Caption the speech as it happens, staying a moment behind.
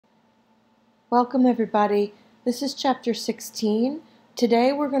Welcome everybody. This is chapter 16.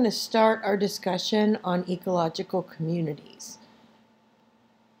 Today we're going to start our discussion on ecological communities.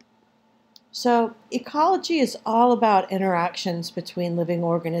 So ecology is all about interactions between living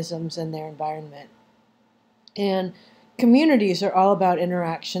organisms and their environment. And communities are all about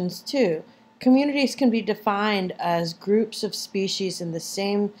interactions too. Communities can be defined as groups of species in the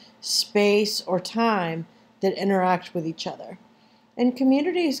same space or time that interact with each other. And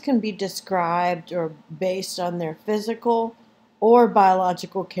communities can be described or based on their physical or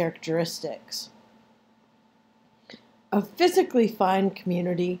biological characteristics. A physically defined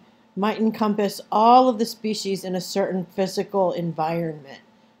community might encompass all of the species in a certain physical environment.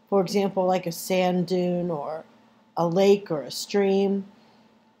 For example, like a sand dune or a lake or a stream.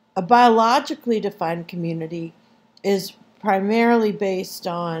 A biologically defined community is primarily based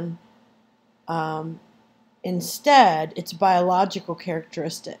on instead, its biological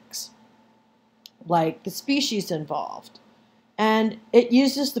characteristics, like the species involved. And it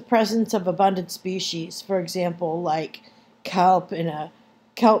uses the presence of abundant species, for example, like kelp in a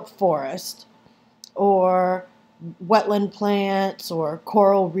kelp forest, or wetland plants or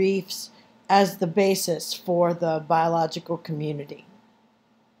coral reefs as the basis for the biological community.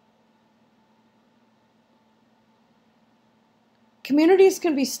 Communities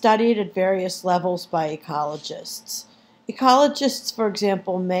can be studied at various levels by ecologists. Ecologists, for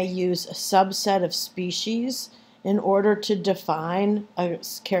example, may use a subset of species in order to define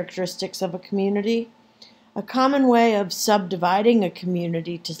characteristics of a community. A common way of subdividing a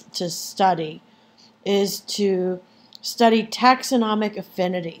community to study is to study taxonomic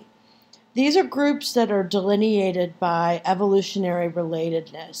affinity. These are groups that are delineated by evolutionary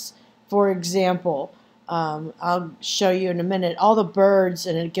relatedness. For example, I'll show you in a minute, all the birds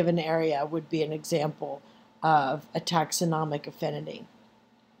in a given area would be an example of a taxonomic affinity.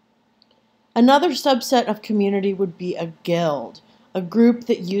 Another subset of community would be a guild, a group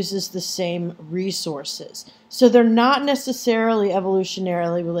that uses the same resources. So they're not necessarily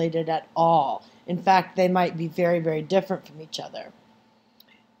evolutionarily related at all. In fact, they might be very, very different from each other.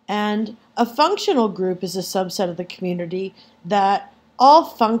 And a functional group is a subset of the community that all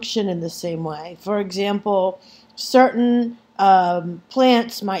function in the same way. For example, certain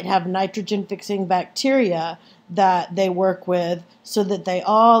plants might have nitrogen-fixing bacteria that they work with so that they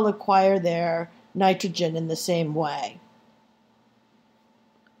all acquire their nitrogen in the same way.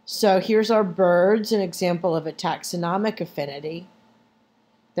 So here's our birds, an example of a taxonomic affinity.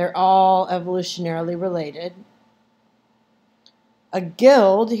 They're all evolutionarily related. A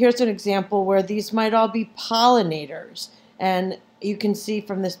guild, here's an example where these might all be pollinators. And you can see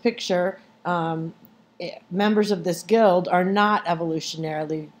from this picture, members of this guild are not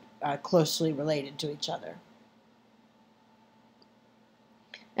evolutionarily closely related to each other.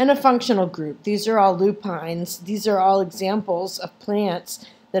 And a functional group. These are all lupines. These are all examples of plants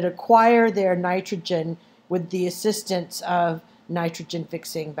that acquire their nitrogen with the assistance of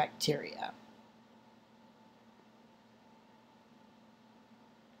nitrogen-fixing bacteria.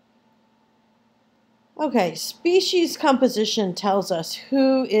 Okay, species composition tells us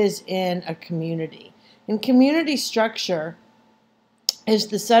who is in a community. And community structure is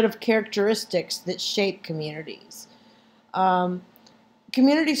the set of characteristics that shape communities.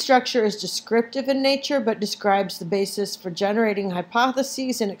 Community structure is descriptive in nature, but describes the basis for generating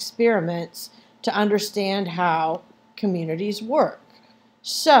hypotheses and experiments to understand how communities work.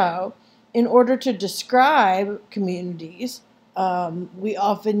 So, in order to describe communities, we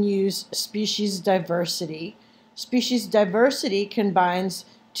often use species diversity. Species diversity combines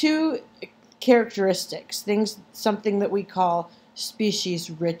two characteristics, something that we call species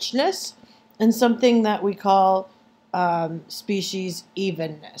richness and something that we call species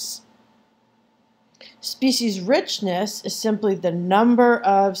evenness. Species richness is simply the number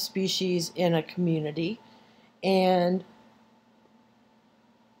of species in a community, and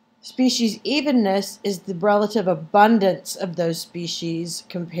species evenness is the relative abundance of those species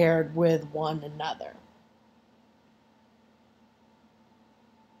compared with one another.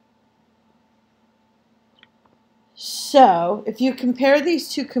 So, if you compare these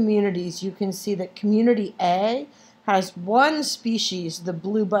two communities, you can see that community A has one species, the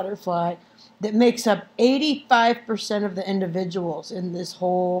blue butterfly, that makes up 85% of the individuals in this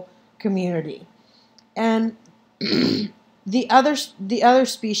whole community. And the other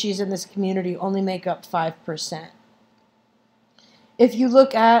species in this community only make up 5%. If you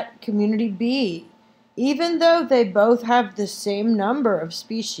look at community B, even though they both have the same number of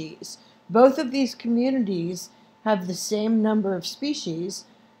species, both of these communities have the same number of species,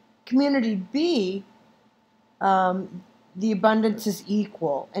 community B the abundance is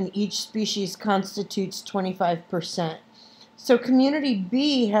equal, and each species constitutes 25%. So community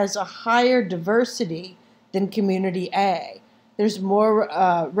B has a higher diversity than community A. There's more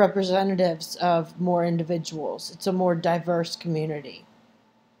representatives of more individuals. It's a more diverse community.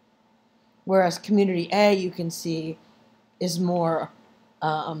 Whereas community A, you can see, is more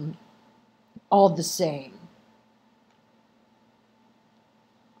all the same.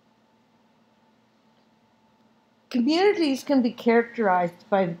 Communities can be characterized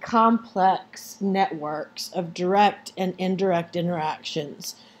by complex networks of direct and indirect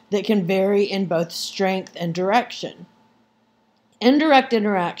interactions that can vary in both strength and direction. Indirect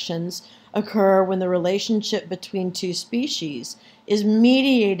interactions occur when the relationship between two species is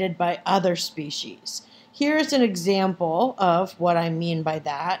mediated by other species. Here is an example of what I mean by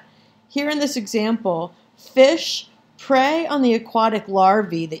that. Here in this example, fish prey on the aquatic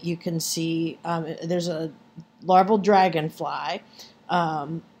larvae that you can see. There's a larval dragonfly.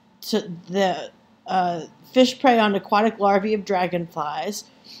 So the fish prey on aquatic larvae of dragonflies,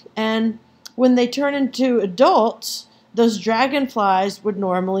 and when they turn into adults, those dragonflies would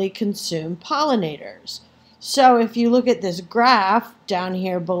normally consume pollinators. So if you look at this graph down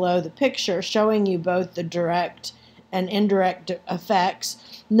here below the picture showing you both the direct and indirect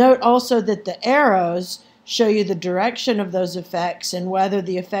effects, note also that the arrows show you the direction of those effects and whether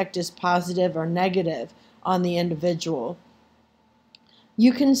the effect is positive or negative on the individual.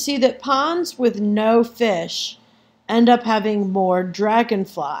 You can see that ponds with no fish end up having more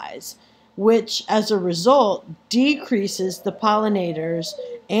dragonflies, which as a result decreases the pollinators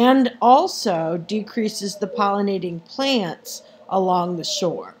and also decreases the pollinating plants along the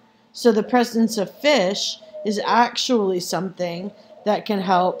shore. So the presence of fish is actually something that can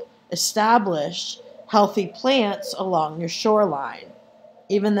help establish healthy plants along your shoreline,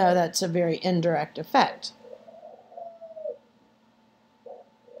 even though that's a very indirect effect.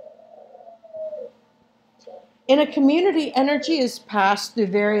 In a community, energy is passed through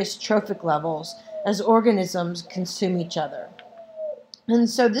various trophic levels as organisms consume each other. And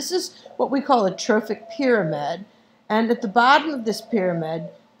so this is what we call a trophic pyramid. And at the bottom of this pyramid,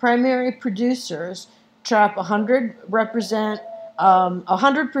 primary producers trap 100%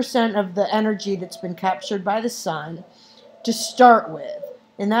 of the energy that's been captured by the sun to start with.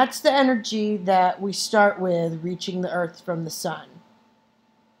 And that's the energy that we start with reaching the earth from the sun.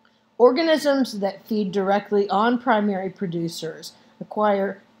 Organisms that feed directly on primary producers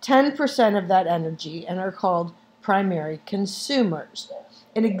acquire 10% of that energy and are called primary consumers.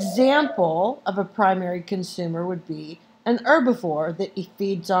 An example of a primary consumer would be an herbivore that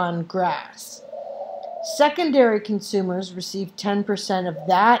feeds on grass. Secondary consumers receive 10% of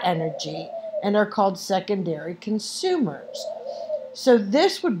that energy and are called secondary consumers. So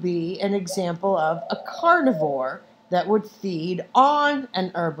this would be an example of a carnivore that would feed on an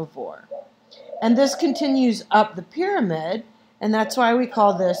herbivore. And this continues up the pyramid, and that's why we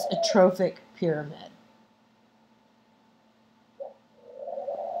call this a trophic pyramid.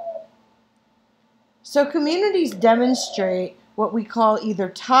 So communities demonstrate what we call either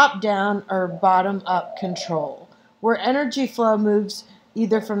top-down or bottom-up control, where energy flow moves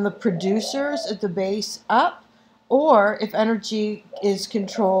either from the producers at the base up, or if energy is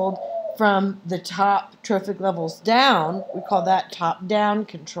controlled from the top trophic levels down, we call that top-down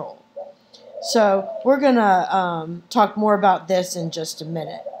control. So we're going to talk more about this in just a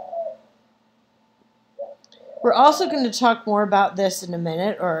minute. We're also going to talk more about this in a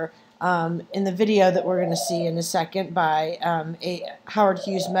minute, or in the video that we're going to see in a second by Howard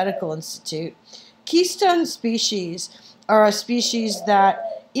Hughes Medical Institute. Keystone species are a species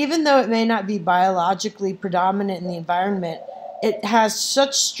that, even though it may not be biologically predominant in the environment, it has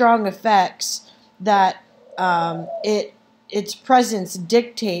such strong effects that its presence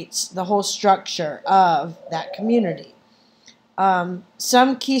dictates the whole structure of that community.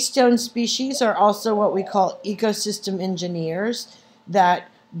 Some keystone species are also what we call ecosystem engineers that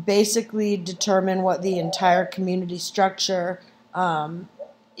basically determine what the entire community structure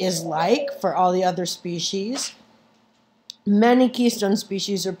is like for all the other species. Many keystone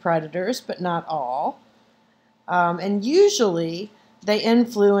species are predators, but not all. And usually they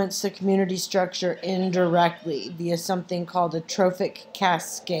influence the community structure indirectly via something called a trophic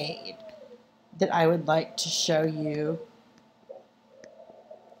cascade that I would like to show you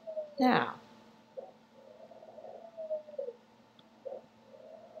now.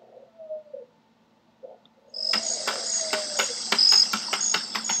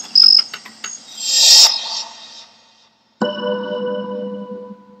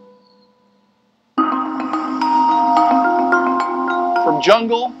 From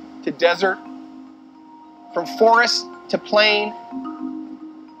jungle to desert, from forest to plain,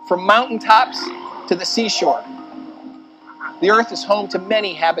 from mountaintops to the seashore. The Earth is home to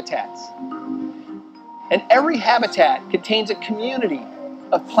many habitats. And every habitat contains a community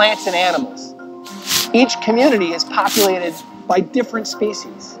of plants and animals. Each community is populated by different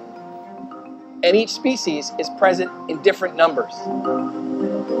species. And each species is present in different numbers.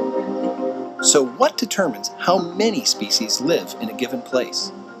 So what determines how many species live in a given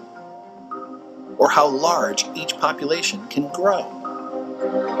place? Or how large each population can grow?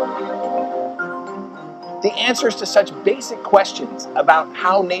 The answers to such basic questions about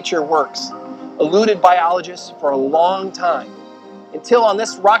how nature works eluded biologists for a long time, until on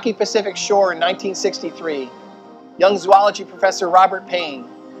this rocky Pacific shore in 1963, young zoology professor Robert Payne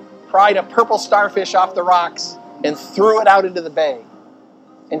pried a purple starfish off the rocks and threw it out into the bay.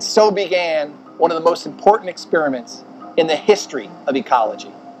 And so began one of the most important experiments in the history of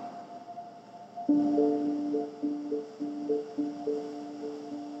ecology.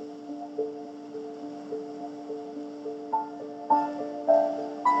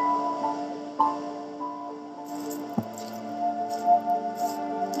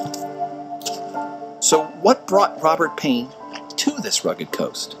 So what brought Robert Payne to this rugged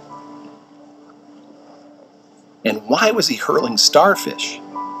coast? And why was he hurling starfish?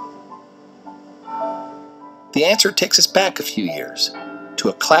 The answer takes us back a few years to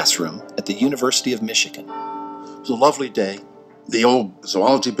a classroom at the University of Michigan. It was a lovely day. The old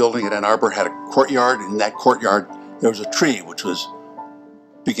zoology building at Ann Arbor had a courtyard, and in that courtyard there was a tree which was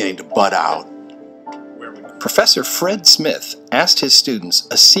beginning to bud out. Professor Fred Smith asked his students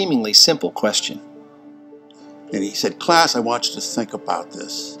a seemingly simple question. And he said, "Class, I want you to think about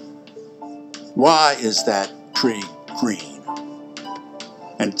this. Why is that tree green?"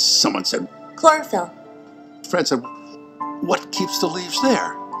 And someone said, "Chlorophyll." Fred said, "What keeps the leaves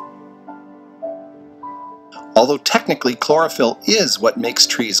there?" Although technically chlorophyll is what makes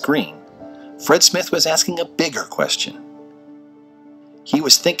trees green, Fred Smith was asking a bigger question. He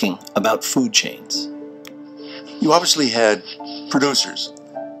was thinking about food chains. You obviously had producers.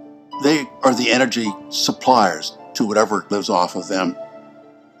 They are the energy suppliers to whatever lives off of them.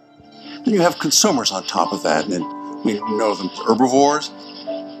 Then you have consumers on top of that, and we know them as herbivores.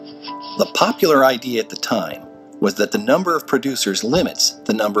 The popular idea at the time was that the number of producers limits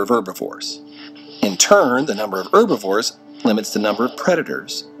the number of herbivores. In turn, the number of herbivores limits the number of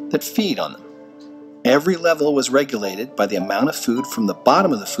predators that feed on them. Every level was regulated by the amount of food from the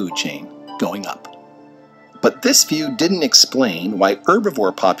bottom of the food chain going up. But this view didn't explain why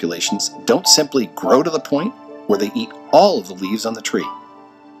herbivore populations don't simply grow to the point where they eat all of the leaves on the tree.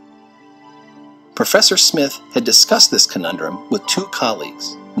 Professor Smith had discussed this conundrum with two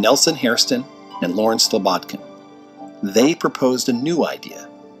colleagues, Nelson Hairston and Lawrence Slobodkin. They proposed a new idea.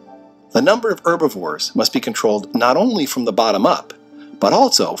 The number of herbivores must be controlled not only from the bottom up, but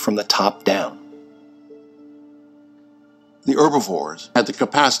also from the top down. The herbivores had the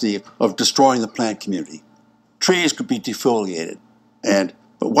capacity of destroying the plant community. Trees could be defoliated.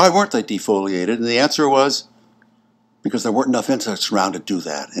 But why weren't they defoliated? And the answer was because there weren't enough insects around to do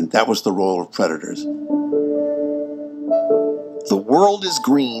that, and that was the role of predators. The world is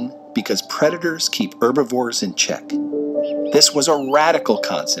green because predators keep herbivores in check. This was a radical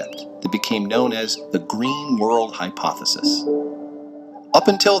concept that became known as the Green World Hypothesis. Up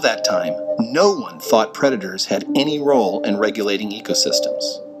until that time, no one thought predators had any role in regulating ecosystems.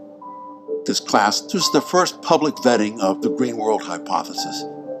 This was the first public vetting of the Green World Hypothesis.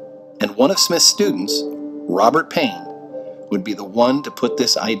 And one of Smith's students, Robert Payne, would be the one to put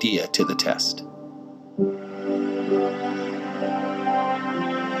this idea to the test.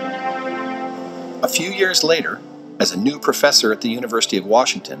 A few years later, as a new professor at the University of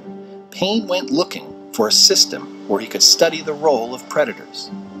Washington, Payne went looking for a system where he could study the role of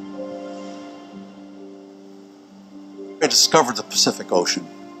predators. I discovered the Pacific Ocean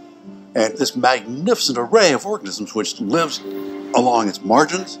and this magnificent array of organisms which lives along its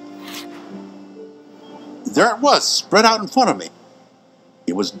margins. There it was, spread out in front of me.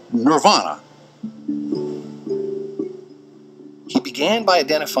 It was nirvana. He began by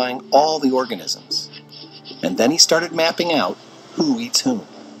identifying all the organisms, and then he started mapping out who eats whom.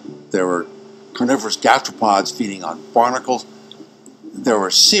 There were carnivorous gastropods feeding on barnacles. There were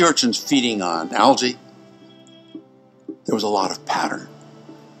sea urchins feeding on algae. There was a lot of pattern.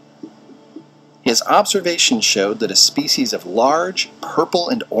 His observations showed that a species of large purple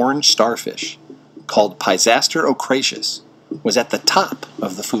and orange starfish, called Pisaster ocratius, was at the top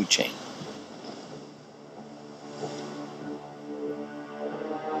of the food chain.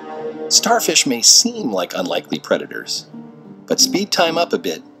 Starfish may seem like unlikely predators, but speed time up a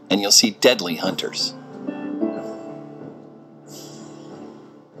bit and you'll see deadly hunters.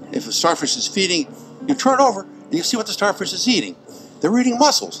 if a starfish is feeding, you turn over and you see what the starfish is eating. They're eating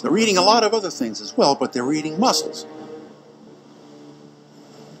mussels. They're eating a lot of other things as well, but they're eating mussels.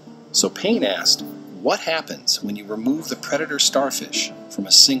 So Payne asked, what happens when you remove the predator starfish from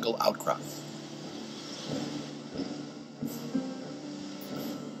a single outcrop?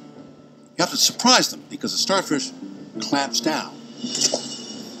 You have to surprise them because the starfish clamps down.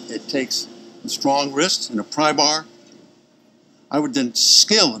 It takes a strong wrist and a pry bar. I would then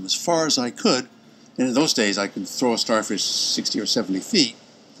scale them as far as I could, and in those days I could throw a starfish 60 or 70 feet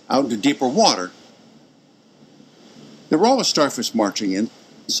out into deeper water. There were always starfish marching in,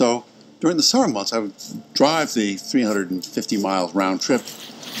 so during the summer months I would drive the 350 miles round trip,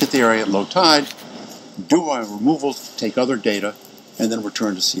 hit the area at low tide, do my removals, take other data, and then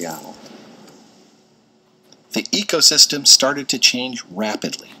return to Seattle. The ecosystem started to change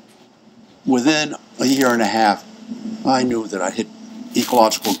rapidly. Within a year and a half, I knew that I hit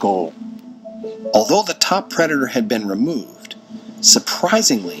ecological goal. Although the top predator had been removed,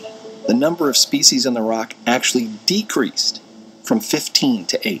 surprisingly, the number of species on the rock actually decreased from 15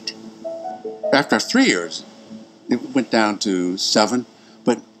 to 8. After 3 years, it went down to 7,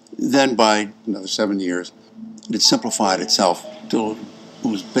 but then by another 7 years, it had simplified itself till it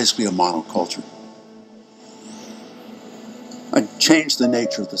was basically a monoculture. I changed the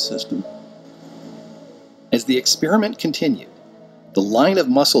nature of the system. As the experiment continued, the line of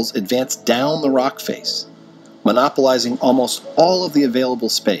mussels advanced down the rock face, monopolizing almost all of the available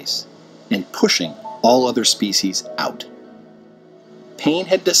space and pushing all other species out. Payne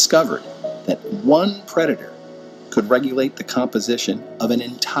had discovered that one predator could regulate the composition of an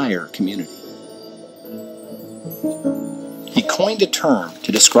entire community. He coined a term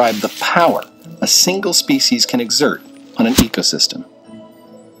to describe the power a single species can exert on an ecosystem.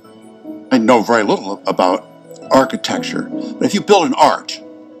 I know very little about architecture, but if you build an arch,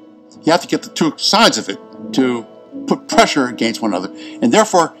 you have to get the two sides of it to put pressure against one another, and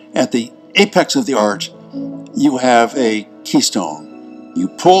therefore at the apex of the arch you have a keystone. You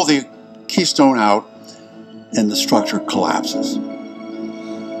pull the keystone out and the structure collapses.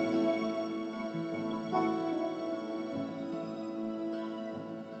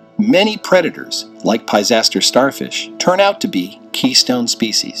 Many predators, like Pyzaster starfish, turn out to be keystone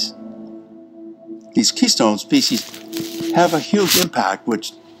species. These keystone species have a huge impact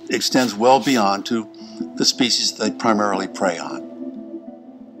which extends well beyond to the species they primarily prey on.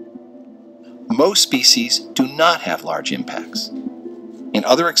 Most species do not have large impacts. In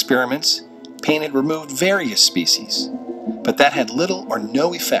other experiments, Payne had removed various species, but that had little or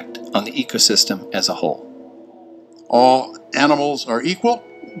no effect on the ecosystem as a whole. All animals are equal,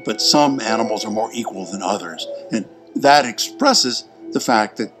 but some animals are more equal than others, and that expresses the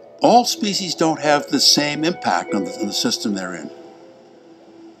fact that all species don't have the same impact on the system they're in.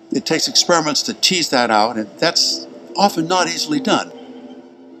 It takes experiments to tease that out, and that's often not easily done.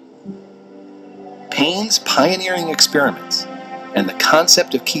 Payne's pioneering experiments and the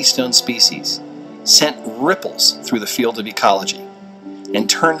concept of keystone species sent ripples through the field of ecology and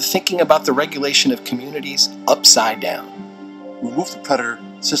turned thinking about the regulation of communities upside down. Remove the predator,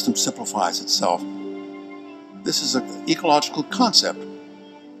 the system simplifies itself. This is an ecological concept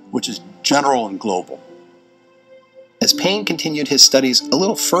which is general and global. As Payne continued his studies a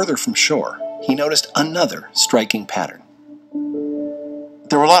little further from shore, he noticed another striking pattern.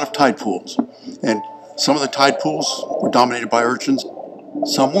 There were a lot of tide pools, and some of the tide pools were dominated by urchins,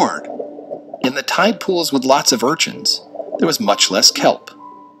 some weren't. In the tide pools with lots of urchins, there was much less kelp.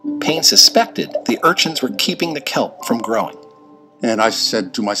 Payne suspected the urchins were keeping the kelp from growing. And I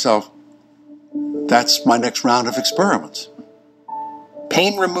said to myself, that's my next round of experiments.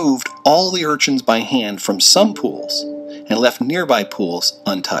 Payne removed all the urchins by hand from some pools and left nearby pools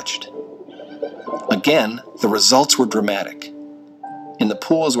untouched. Again, the results were dramatic. In the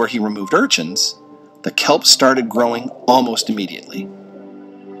pools where he removed urchins, the kelp started growing almost immediately.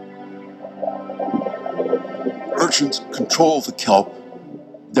 Urchins control the kelp,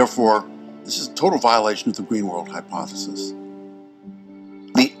 therefore, this is a total violation of the green world hypothesis.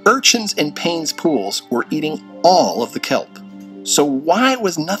 The urchins in Payne's pools were eating all of the kelp. So why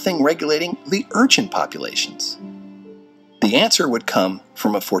was nothing regulating the urchin populations? The answer would come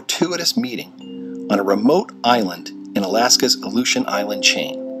from a fortuitous meeting on a remote island in Alaska's Aleutian Island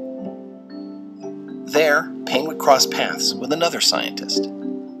chain. There, Payne would cross paths with another scientist. In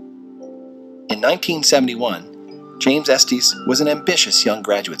 1971, James Estes was an ambitious young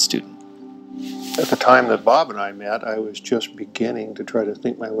graduate student. At the time that Bob and I met, I was just beginning to try to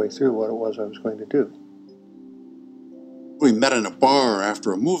think my way through what it was I was going to do. We met in a bar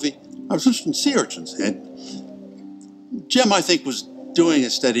after a movie. I was interested in sea urchins, and Jim, I think, was doing a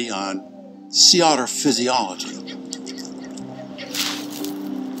study on sea otter physiology.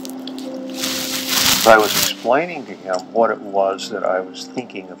 I was explaining to him what it was that I was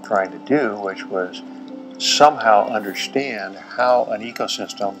thinking of trying to do, which was somehow understand how an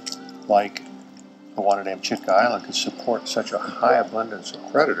ecosystem like the one at Amchitka Island could support such a high abundance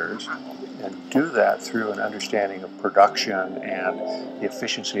of predators, and do that through an understanding of production and the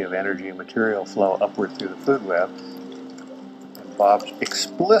efficiency of energy and material flow upward through the food web. And Bob's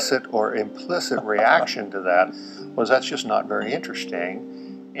explicit or implicit reaction to that was, that's just not very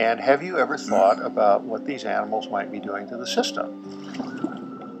interesting. And have you ever thought about what these animals might be doing to the system?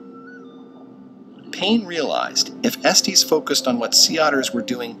 Payne realized if Estes focused on what sea otters were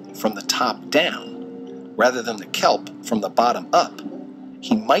doing from the top down, rather than the kelp from the bottom up,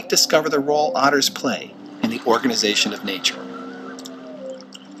 he might discover the role otters play in the organization of nature.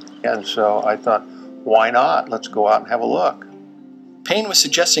 And so I thought, why not? Let's go out and have a look. Payne was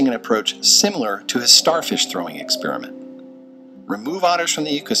suggesting an approach similar to his starfish throwing experiment. Remove otters from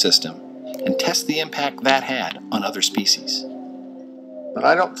the ecosystem and test the impact that had on other species. And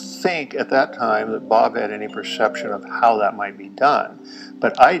I don't think at that time that Bob had any perception of how that might be done.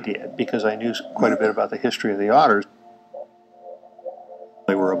 But I did, because I knew quite a bit about the history of the otters.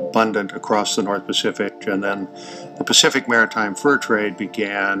 They were abundant across the North Pacific, and then the Pacific Maritime Fur Trade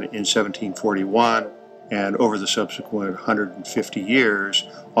began in 1741, and over the subsequent 150 years,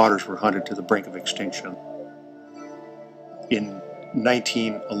 otters were hunted to the brink of extinction. In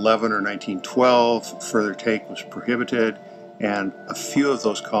 1911 or 1912, further take was prohibited, and a few of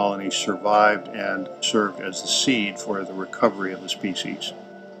those colonies survived and served as the seed for the recovery of the species.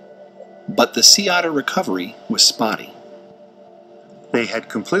 But the sea otter recovery was spotty. They had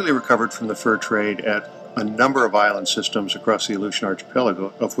completely recovered from the fur trade at a number of island systems across the Aleutian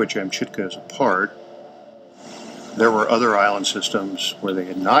Archipelago, of which Amchitka is a part. There were other island systems where they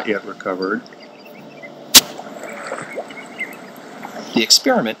had not yet recovered. The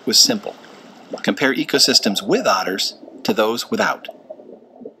experiment was simple. Compare ecosystems with otters to those without.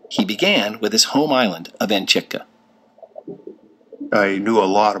 He began with his home island of Amchitka. I knew a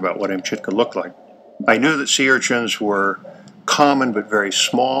lot about what Amchitka looked like. I knew that sea urchins were common but very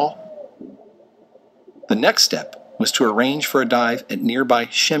small. The next step was to arrange for a dive at nearby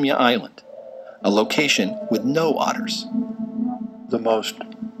Shemya Island, a location with no otters. The most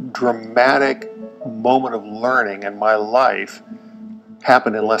dramatic moment of learning in my life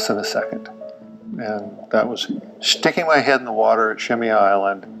happened in less than a second. And that was sticking my head in the water at Shemya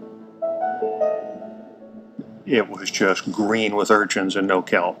Island. It was just green with urchins and no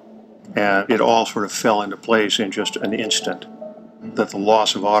kelp. And it all sort of fell into place in just an instant. That the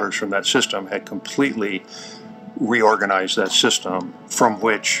loss of otters from that system had completely reorganized that system, from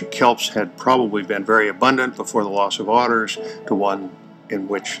which kelps had probably been very abundant before the loss of otters, to one in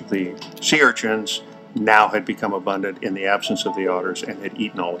which the sea urchins now had become abundant in the absence of the otters and had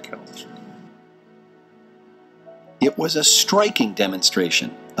eaten all the kelps. It was a striking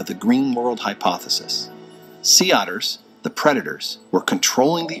demonstration of the green world hypothesis. Sea otters, the predators, were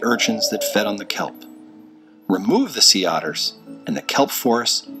controlling the urchins that fed on the kelp. Remove the sea otters, and the kelp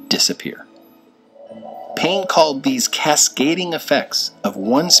forests disappear. Payne called these cascading effects of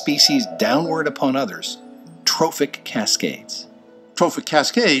one species downward upon others trophic cascades. Trophic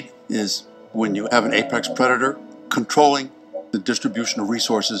cascade is when you have an apex predator controlling the distribution of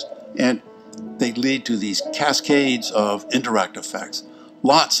resources, and they lead to these cascades of indirect effects.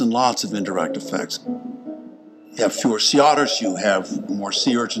 Lots and lots of indirect effects. You have fewer sea otters, you have more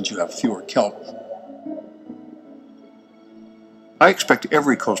sea urchins, you have fewer kelp. I expect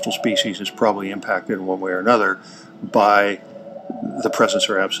every coastal species is probably impacted in one way or another by the presence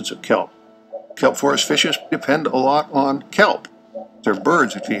or absence of kelp. Kelp forest fishes depend a lot on kelp. There are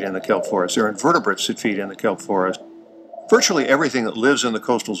birds that feed in the kelp forest. There are invertebrates that feed in the kelp forest. Virtually everything that lives in the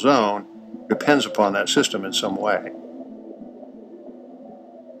coastal zone depends upon that system in some way.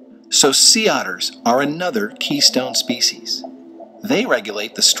 So sea otters are another keystone species. They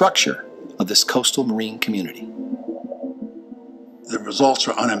regulate the structure of this coastal marine community. The results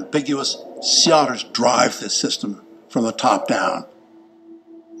are unambiguous. Sea otters drive this system from the top down.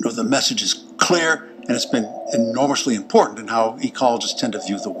 The message is clear, and it's been enormously important in how ecologists tend to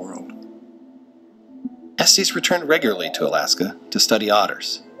view the world. Estes returned regularly to Alaska to study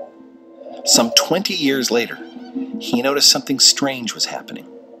otters. Some 20 years later, he noticed something strange was happening.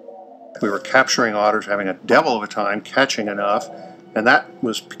 We were capturing otters, having a devil of a time catching enough, and that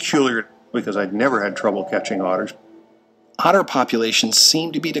was peculiar because I'd never had trouble catching otters. Otter populations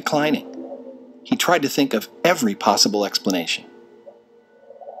seemed to be declining. He tried to think of every possible explanation.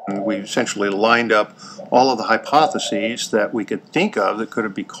 And we essentially lined up all of the hypotheses that we could think of that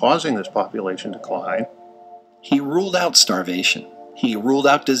could be causing this population decline. He ruled out starvation. He ruled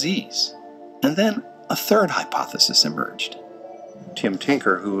out disease. And then a third hypothesis emerged. Tim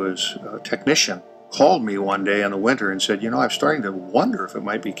Tinker, who was a technician, called me one day in the winter and said, I'm starting to wonder if it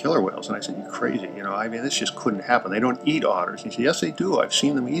might be killer whales. And I said, you're crazy. This just couldn't happen. They don't eat otters. And he said, yes, they do. I've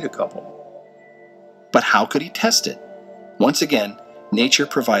seen them eat a couple. But how could he test it? Once again, nature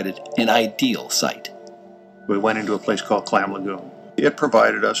provided an ideal site. We went into a place called Clam Lagoon. It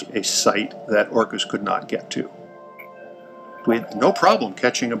provided us a site that orcas could not get to. We had no problem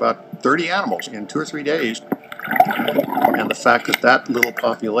catching about 30 animals in 2 or 3 days. And the fact that that little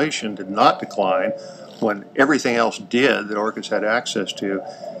population did not decline when everything else did that orcas had access to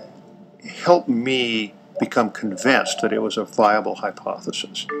helped me become convinced that it was a viable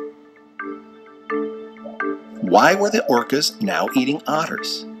hypothesis. Why were the orcas now eating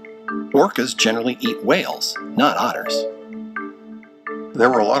otters? Orcas generally eat whales, not otters. There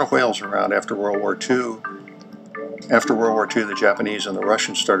were a lot of whales around after World War II. After World War II, the Japanese and the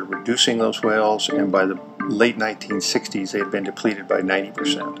Russians started reducing those whales, and by the late 1960s, they had been depleted by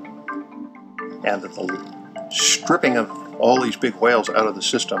 90%. And that the stripping of all these big whales out of the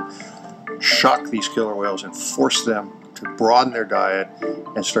system shocked these killer whales and forced them to broaden their diet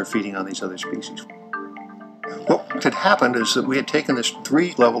and start feeding on these other species. What had happened is that we had taken this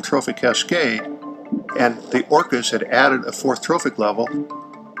 3-level trophic cascade, and the orcas had added a 4th trophic level,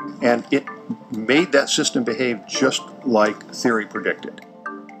 and it made that system behave just like theory predicted.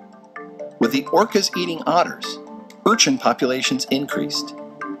 With the orcas eating otters, urchin populations increased,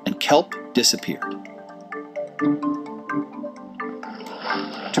 and kelp disappeared.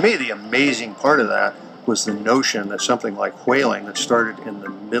 To me, the amazing part of that was the notion that something like whaling that started in the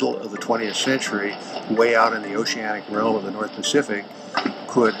middle of the 20th century, way out in the oceanic realm of the North Pacific,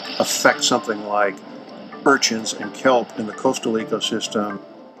 could affect something like urchins and kelp in the coastal ecosystem.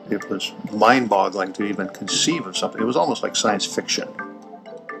 It was mind-boggling to even conceive of something. It was almost like science fiction.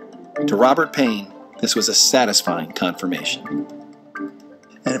 To Robert Payne, this was a satisfying confirmation.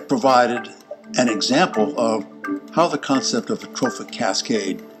 And it provided an example of how the concept of a trophic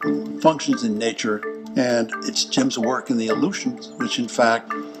cascade functions in nature, and it's Jim's work in the Aleutians, which in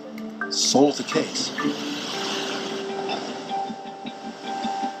fact solved the case.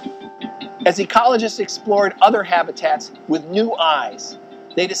 As ecologists explored other habitats with new eyes,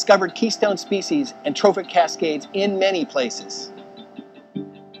 they discovered keystone species and trophic cascades in many places.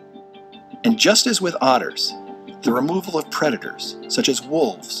 And just as with otters, the removal of predators, such as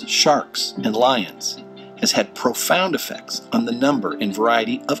wolves, sharks, and lions, has had profound effects on the number and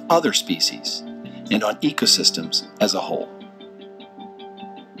variety of other species, and on ecosystems as a whole.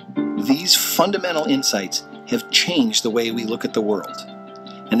 These fundamental insights have changed the way we look at the world,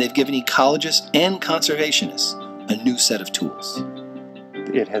 and they've given ecologists and conservationists a new set of tools.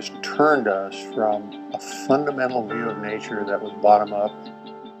 It has turned us from a fundamental view of nature that was bottom up.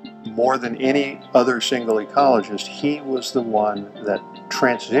 More than any other single ecologist, he was the one that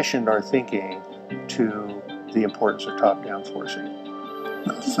transitioned our thinking to the importance of top-down forcing.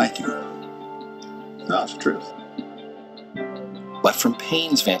 Well, thank you. No, it's the truth. But from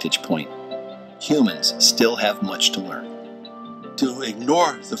Payne's vantage point, humans still have much to learn. To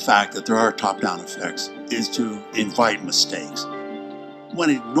ignore the fact that there are top-down effects is to invite mistakes. One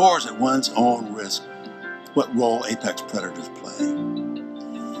ignores at one's own risk what role apex predators play.